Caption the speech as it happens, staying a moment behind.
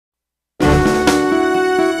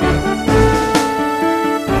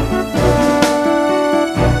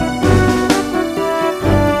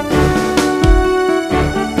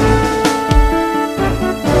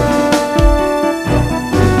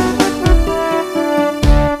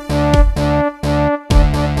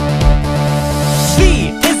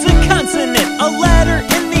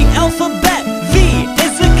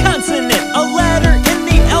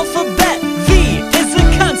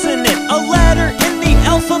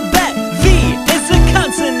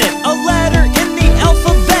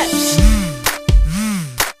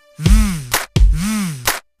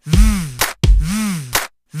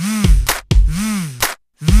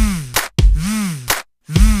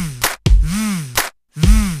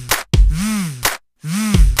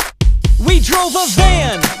drove a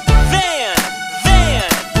van. Van, van,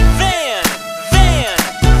 van, van,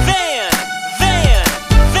 van, van,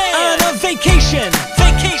 van. On a vacation.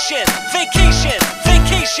 Vacation, vacation,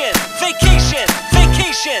 vacation, vacation,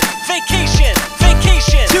 vacation, vacation,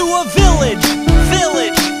 vacation. To a village.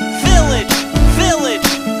 Village, village, village,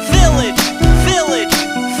 village, village,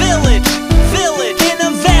 village, village. In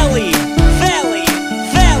a valley. Valley,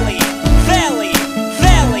 valley, valley,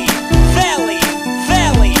 valley, valley,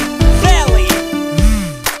 valley, valley.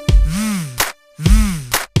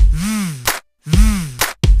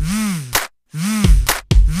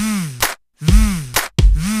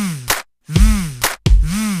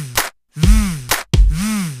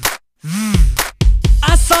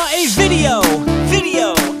 I saw a video,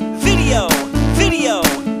 video, video, video,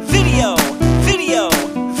 video, video,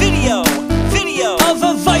 video, video of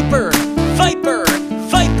a viper, viper,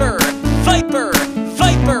 viper, viper,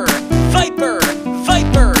 viper, viper,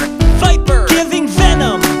 viper, viper, giving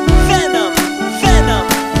venom, venom, venom,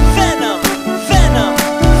 venom, venom,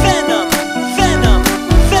 venom, venom,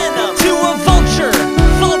 venom to a vulture,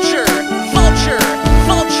 vulture, vulture,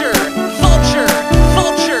 vulture, vulture,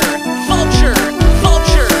 vulture, vulture,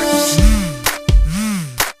 vulture.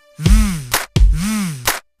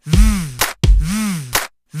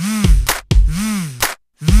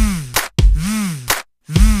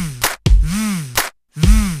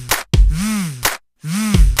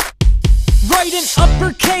 Write an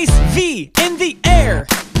uppercase V in the air.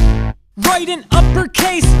 Write an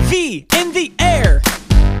uppercase V in the air.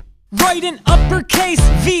 Write an uppercase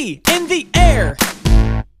V in the air.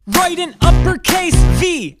 Write an uppercase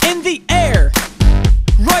V in the air.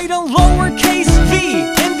 Write a lowercase v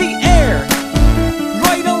in the air.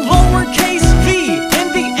 Write a lowercase